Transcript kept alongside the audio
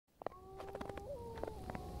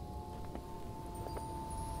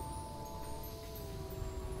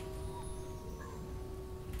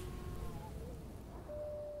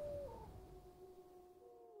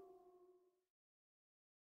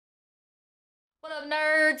What up,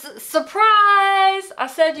 nerds? Surprise!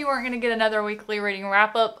 I said you weren't going to get another weekly reading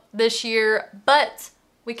wrap-up this year, but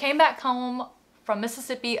we came back home from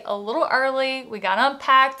Mississippi a little early. We got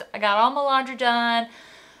unpacked. I got all my laundry done,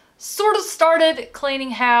 sort of started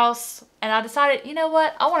cleaning house, and I decided, you know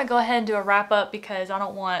what? I want to go ahead and do a wrap-up because I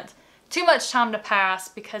don't want too much time to pass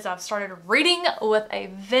because I've started reading with a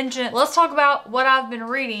vengeance. Let's talk about what I've been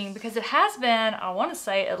reading because it has been, I want to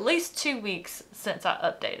say, at least 2 weeks since I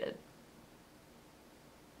updated.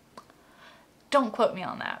 Don't quote me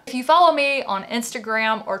on that. If you follow me on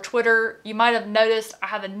Instagram or Twitter, you might have noticed I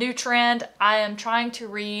have a new trend. I am trying to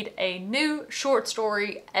read a new short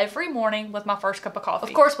story every morning with my first cup of coffee.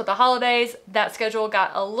 Of course, with the holidays, that schedule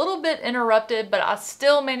got a little bit interrupted, but I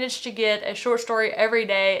still managed to get a short story every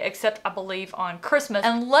day, except I believe on Christmas,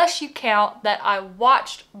 unless you count that I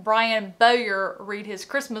watched Brian Bowyer read his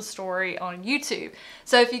Christmas story on YouTube.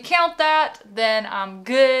 So if you count that, then I'm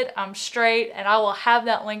good, I'm straight, and I will have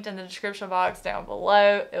that linked in the description box down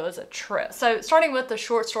below. It was a trip. So starting with the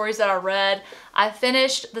short stories that I read, I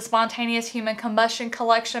finished the Spontaneous Human Combustion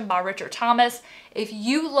collection by Richard Thomas. If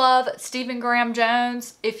you love Stephen Graham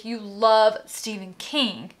Jones, if you love Stephen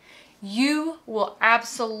King, you will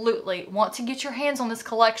absolutely want to get your hands on this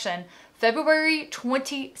collection. February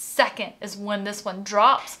 22nd is when this one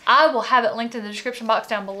drops. I will have it linked in the description box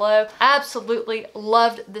down below. Absolutely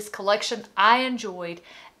loved this collection. I enjoyed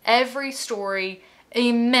every story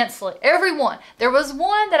immensely. Every one. There was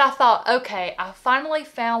one that I thought, okay, I finally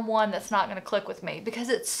found one that's not going to click with me, because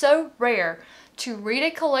it's so rare to read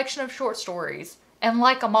a collection of short stories and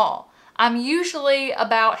like them all. I'm usually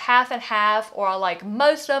about half and half, or I like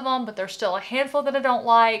most of them, but there's still a handful that I don't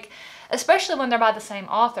like, especially when they're by the same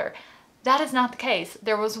author. That is not the case.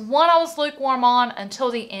 There was one I was lukewarm on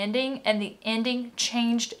until the ending, and the ending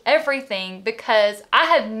changed everything because I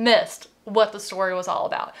had missed what the story was all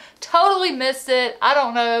about. Totally missed it. I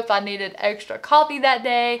don't know if I needed extra coffee that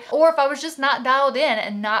day or if I was just not dialed in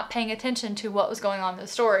and not paying attention to what was going on in the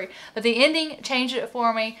story. But the ending changed it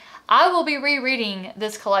for me. I will be rereading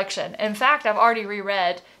this collection. In fact, I've already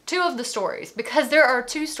reread 2 of the stories because there are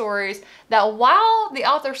 2 stories that, while the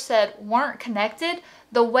author said weren't connected,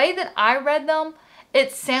 the way that I read them,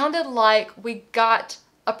 it sounded like we got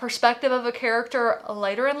a perspective of a character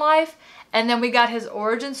later in life, and then we got his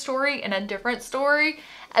origin story in a different story.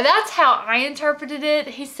 And that's how I interpreted it.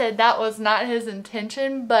 He said that was not his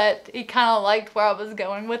intention, but he kind of liked where I was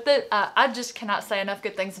going with it. I just cannot say enough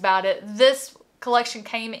good things about it. This collection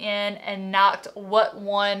came in and knocked What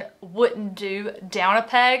One Wouldn't Do down a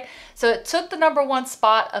peg. So it took the #1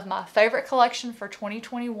 spot of my favorite collection for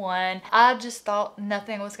 2021. I just thought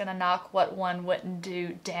nothing was gonna knock What One Wouldn't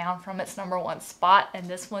Do down from its #1 spot, and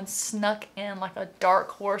this one snuck in like a dark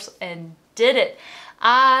horse and did it.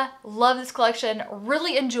 I love this collection.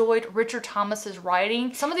 Really enjoyed Richard Thomas's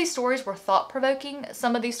writing. Some of these stories were thought-provoking.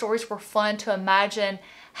 Some of these stories were fun to imagine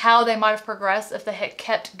how they might have progressed if they had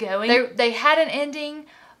kept going. They had an ending,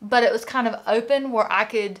 but it was kind of open where I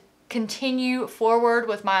could continue forward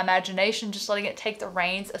with my imagination, just letting it take the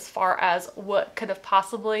reins as far as what could have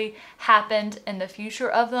possibly happened in the future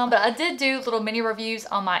of them. But I did do little mini reviews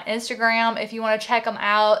on my Instagram if you want to check them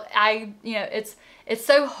out. It's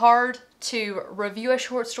so hard to review a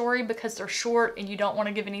short story because they're short and you don't want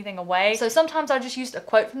to give anything away. So sometimes I just used a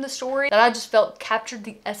quote from the story that I just felt captured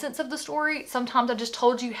the essence of the story. Sometimes I just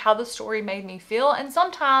told you how the story made me feel, and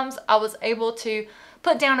sometimes I was able to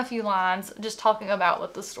put down a few lines just talking about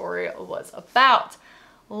what the story was about.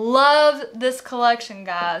 Love this collection,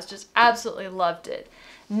 guys. Just absolutely loved it.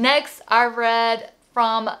 Next, I read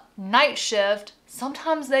from Night Shift,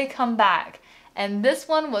 Sometimes They Come Back. And this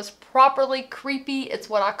one was properly creepy. It's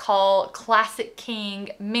what I call classic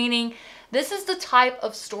King, meaning this is the type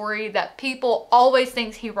of story that people always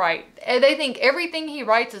think he writes. They think everything he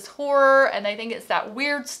writes is horror, and they think it's that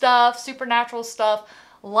weird stuff, supernatural stuff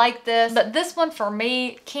like this. But this one, for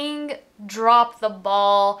me, King dropped the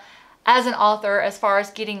ball as an author as far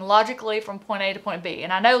as getting logically from point A to point B.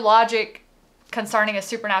 And I know logic concerning a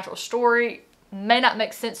supernatural story may not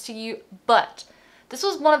make sense to you, but this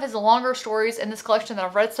was one of his longer stories in this collection that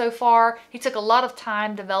I've read so far. He took a lot of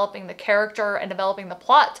time developing the character and developing the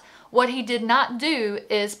plot. What he did not do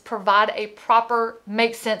is provide a proper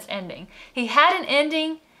make sense ending. He had an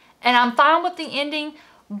ending, and I'm fine with the ending,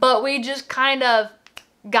 but we just kind of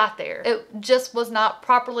got there. It just was not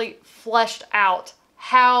properly fleshed out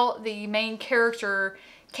how the main character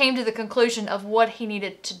came to the conclusion of what he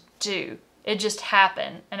needed to do. It just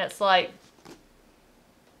happened, and it's like,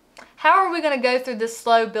 how are we going to go through this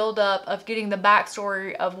slow buildup of getting the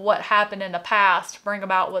backstory of what happened in the past to bring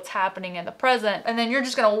about what's happening in the present? And then you're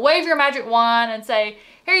just going to wave your magic wand and say,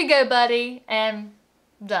 here you go, buddy, and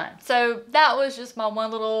done. So that was just my one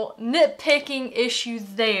little nitpicking issue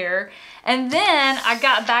there. And then I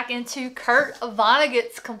got back into Kurt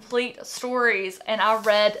Vonnegut's complete stories and I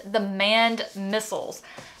read The Manned Missiles.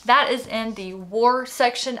 That is in the war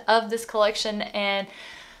section of this collection, and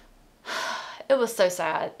it was so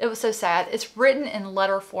sad. It was so sad. It's written in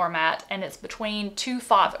letter format and it's between two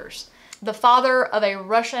fathers. The father of a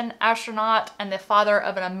Russian astronaut and the father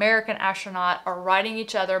of an American astronaut are writing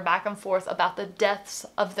each other back and forth about the deaths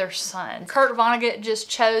of their sons. Kurt Vonnegut just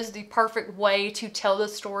chose the perfect way to tell the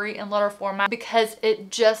story in letter format because it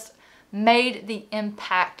just made the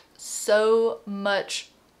impact so much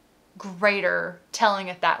greater telling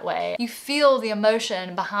it that way. You feel the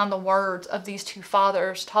emotion behind the words of these two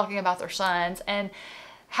fathers talking about their sons and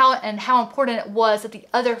how important it was that the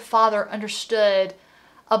other father understood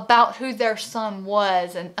about who their son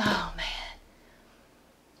was. And oh man,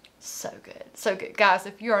 so good, so good. Guys,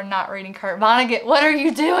 if you are not reading Kurt Vonnegut, what are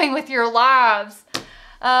you doing with your lives?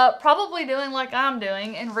 Probably doing like I'm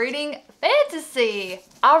doing and reading fantasy.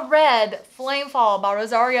 I read Flamefall by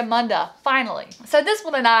Rosaria Munda, finally. So this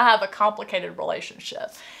one and I have a complicated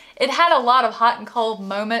relationship. It had a lot of hot and cold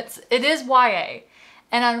moments. It is YA.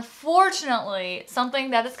 And unfortunately,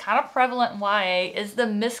 something that is kind of prevalent in YA is the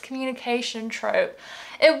miscommunication trope.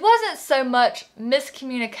 It wasn't so much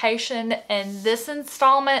miscommunication in this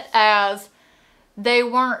installment as they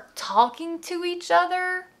weren't talking to each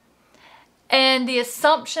other. And the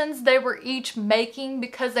assumptions they were each making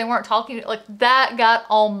because they weren't talking, like that got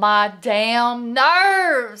on my damn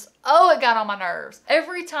nerves. Oh, it got on my nerves.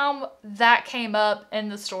 Every time that came up in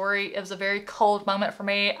the story, it was a very cold moment for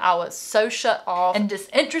me. I was so shut off and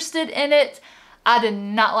disinterested in it. I did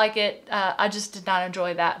not like it. I just did not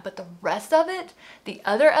enjoy that. But the rest of it, the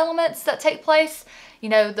other elements that take place, you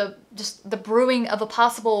know, just the brewing of a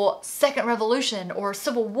possible second revolution or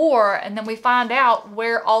civil war, and then we find out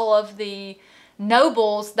where all of the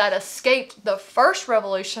nobles that escaped the first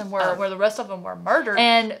revolution where the rest of them were murdered.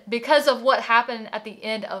 And because of what happened at the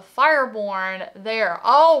end of Fireborn, they're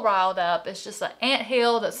all riled up. It's just an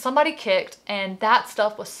anthill that somebody kicked, and that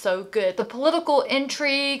stuff was so good. The political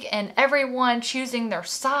intrigue and everyone choosing their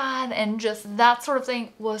side and just that sort of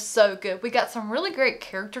thing was so good. We got some really great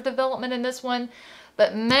character development in this one.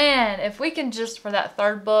 But man, if we can just, for that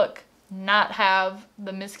third book, not have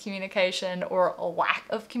the miscommunication or a lack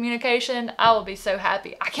of communication, I will be so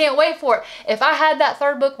happy. I can't wait for it. If I had that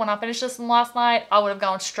third book when I finished this one last night, I would have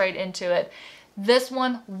gone straight into it. This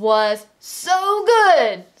one was so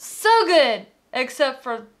good. So good. Except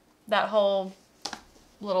for that whole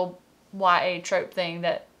little YA trope thing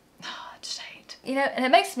that I just hate. You know, and it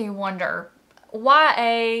makes me wonder,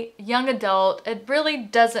 YA, young adult, it really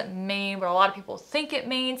doesn't mean what a lot of people think it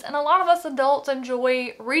means, and a lot of us adults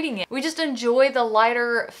enjoy reading it. We just enjoy the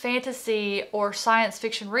lighter fantasy or science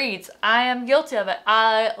fiction reads. I am guilty of it.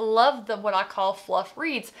 I love what I call fluff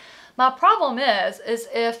reads. My problem is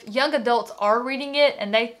if young adults are reading it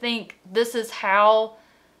and they think this is how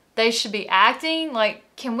they should be acting, like,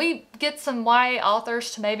 can we get some YA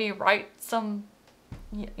authors to maybe write some,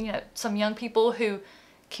 you know, some young people who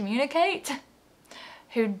communicate,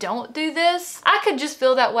 who don't do this? I could just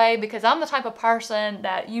feel that way because I'm the type of person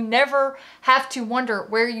that you never have to wonder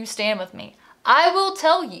where you stand with me. I will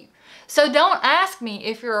tell you. So don't ask me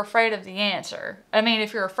if you're afraid of the answer. I mean,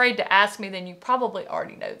 if you're afraid to ask me, then you probably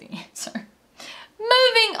already know the answer.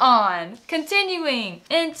 Moving on, continuing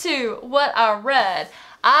into what I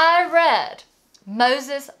read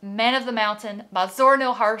Moses, Man of the Mountain by Zora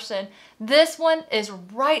Neale Hurston. This one is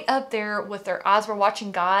right up there with Their Eyes Were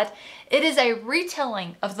Watching God. It is a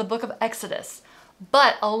retelling of the book of Exodus.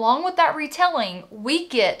 But along with that retelling, we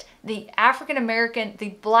get the African American, the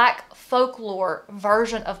black folklore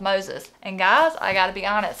version of Moses. And guys, I gotta be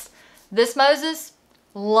honest, this Moses,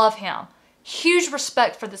 love him. Huge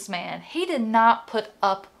respect for this man. He did not put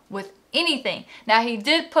up with anything. Now, he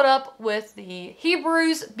did put up with the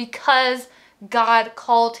Hebrews because God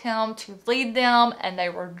called him to lead them and they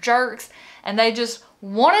were jerks and they just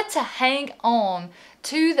wanted to hang on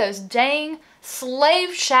to those dang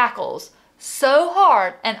slave shackles so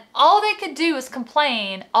hard, and all they could do was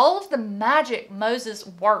complain. All of the magic Moses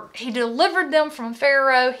worked. He delivered them from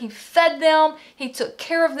Pharaoh, he fed them, he took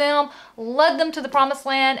care of them, led them to the promised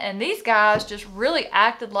land, and these guys just really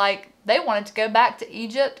acted like they wanted to go back to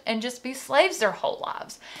Egypt and just be slaves their whole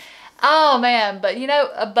lives. Oh man, but you know,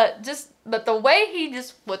 but the way he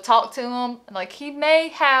just would talk to them, like he may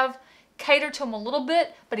have catered to them a little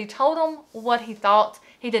bit, but he told them what he thought.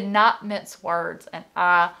 He did not mince words, and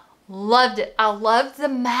I loved it. I loved the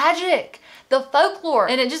magic, the folklore,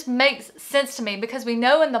 and it just makes sense to me because we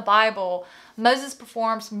know in the Bible, Moses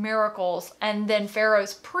performs miracles and then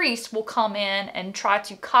Pharaoh's priest will come in and try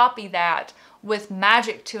to copy that with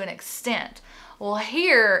magic to an extent. Well,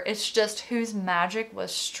 here it's just whose magic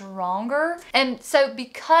was stronger. And so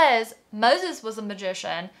because Moses was a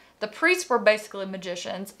magician, the priests were basically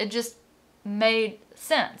magicians, it just made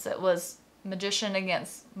sense. It was magician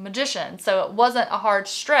against magician. So it wasn't a hard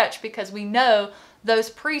stretch because we know those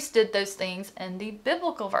priests did those things in the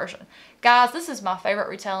biblical version. Guys, this is my favorite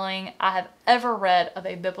retelling I have ever read of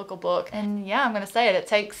a biblical book. And yeah, I'm going to say it. It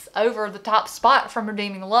takes over the top spot from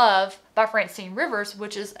Redeeming Love by Francine Rivers,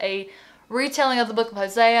 which is a retelling of the book of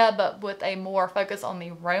Hosea, but with a more focus on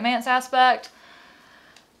the romance aspect.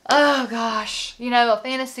 Oh gosh, you know, a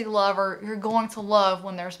fantasy lover, you're going to love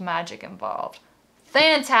when there's magic involved.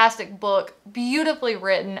 Fantastic book, beautifully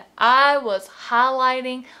written. I was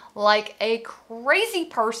highlighting like a crazy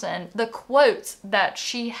person the quotes that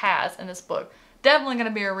she has in this book. Definitely going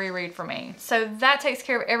to be a reread for me. So that takes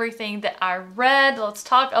care of everything that I read. Let's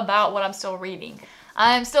talk about what I'm still reading.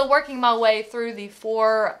 I'm still working my way through the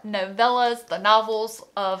 4 novellas, the novels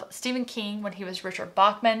of Stephen King when he was Richard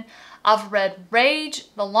Bachman. I've read Rage,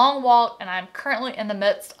 The Long Walk, and I'm currently in the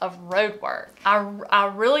midst of Roadwork. I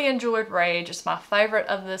really enjoyed Rage. It's my favorite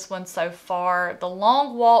of this one so far. The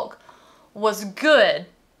Long Walk was good,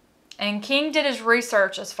 and King did his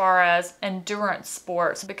research as far as endurance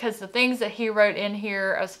sports because the things that he wrote in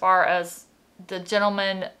here as far as the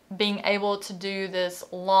gentleman being able to do this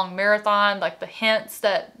long marathon, like the hints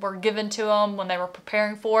that were given to them when they were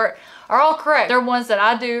preparing for it, are all correct. They're ones that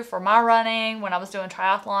I do for my running when I was doing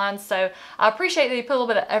triathlons. So I appreciate that he put a little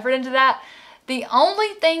bit of effort into that. The only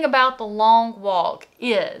thing about the long walk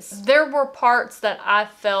is there were parts that I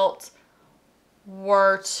felt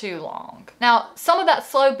were too long. Now, some of that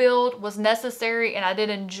slow build was necessary and I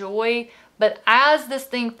did enjoy, but as this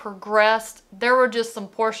thing progressed, there were just some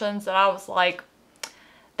portions that I was like,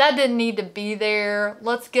 that didn't need to be there.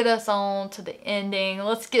 Let's get us on to the ending.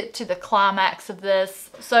 Let's get to the climax of this.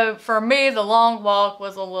 So for me, the long walk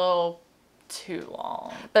was a little too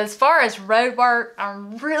long. But as far as Roadwork,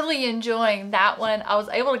 I'm really enjoying that one. I was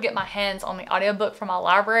able to get my hands on the audiobook from my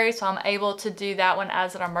library, so I'm able to do that one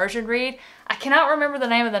as an immersion read. I cannot remember the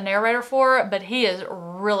name of the narrator for it, but he is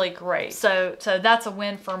really great. So that's a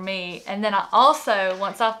win for me. And then I also,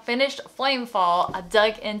 once I finished Flamefall, I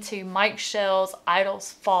dug into Mike Shell's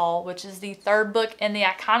Idol's Fall, which is the 3rd book in the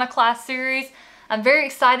Iconoclast series. I'm very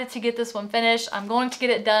excited to get this one finished. I'm going to get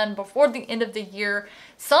it done before the end of the year.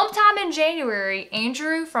 Sometime in January,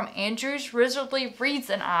 Andrew from Andrew's Wizardly Reads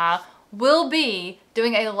and I will be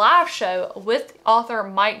doing a live show with author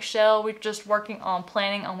Mike Shell. We're just working on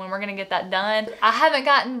planning on when we're gonna get that done. I haven't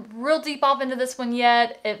gotten real deep off into this one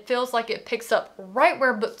yet. It feels like it picks up right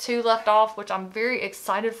where book 2 left off, which I'm very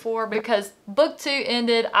excited for because book 2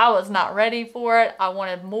 ended. I was not ready for it. I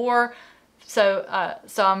wanted more. So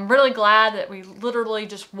I'm really glad that we literally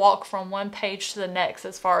just walk from one page to the next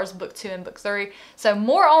as far as book 2 and book 3. So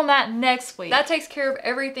more on that next week. That takes care of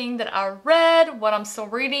everything that I read, what I'm still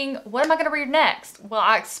reading. What am I gonna read next? Well,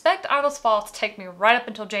 I expect Idle's Fall to take me right up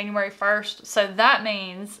until January 1st. So that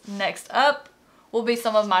means next up will be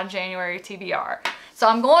some of my January TBR. So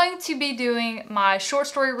I'm going to be doing my short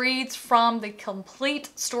story reads from the Complete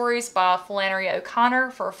Stories by Flannery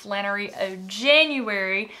O'Connor for Flannery O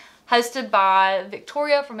January, hosted by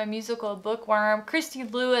Victoria from A Musical Bookworm, Christy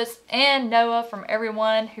Lewis, and Noah from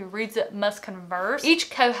Everyone Who Reads It Must Converse. Each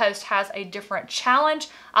co-host has a different challenge.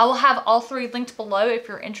 I will have all 3 linked below if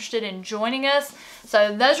you're interested in joining us.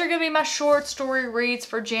 So those are going to be my short story reads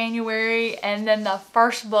for January, and then the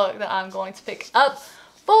first book that I'm going to pick up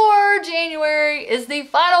for January is the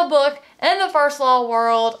final book in the First Law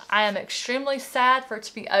world. I am extremely sad for it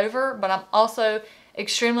to be over, but I'm also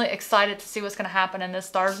extremely excited to see what's going to happen in this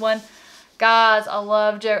 3rd one. Guys, I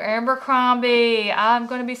love Joe Abercrombie. I'm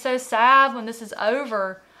going to be so sad when this is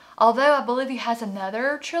over. Although I believe he has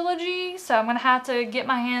another trilogy, so I'm going to have to get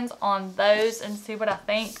my hands on those and see what I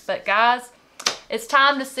think. But guys, it's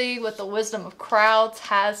time to see what the Wisdom of Crowds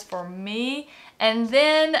has for me. And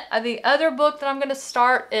then the other book that I'm going to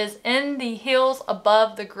start is In the Hills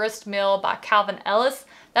Above the Grist Mill by Calvin Ellis.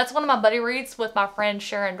 That's one of my buddy reads with my friend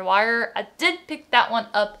Sharon Dwyer. I did pick that one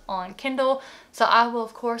up on Kindle, so I will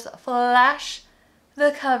of course flash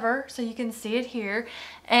the cover so you can see it here.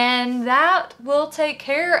 And that will take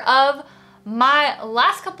care of my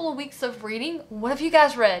last couple of weeks of reading. What have you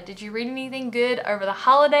guys read? Did you read anything good over the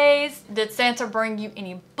holidays? Did Santa bring you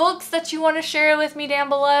any books that you want to share with me down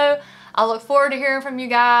below? I look forward to hearing from you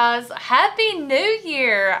guys. Happy New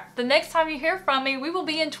Year! The next time you hear from me, we will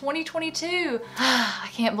be in 2022. I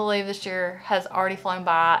can't believe this year has already flown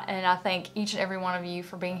by, and I thank each and every one of you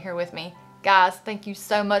for being here with me. Guys, thank you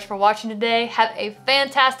so much for watching today. Have a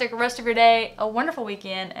fantastic rest of your day, a wonderful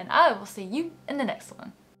weekend, and I will see you in the next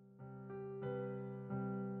one.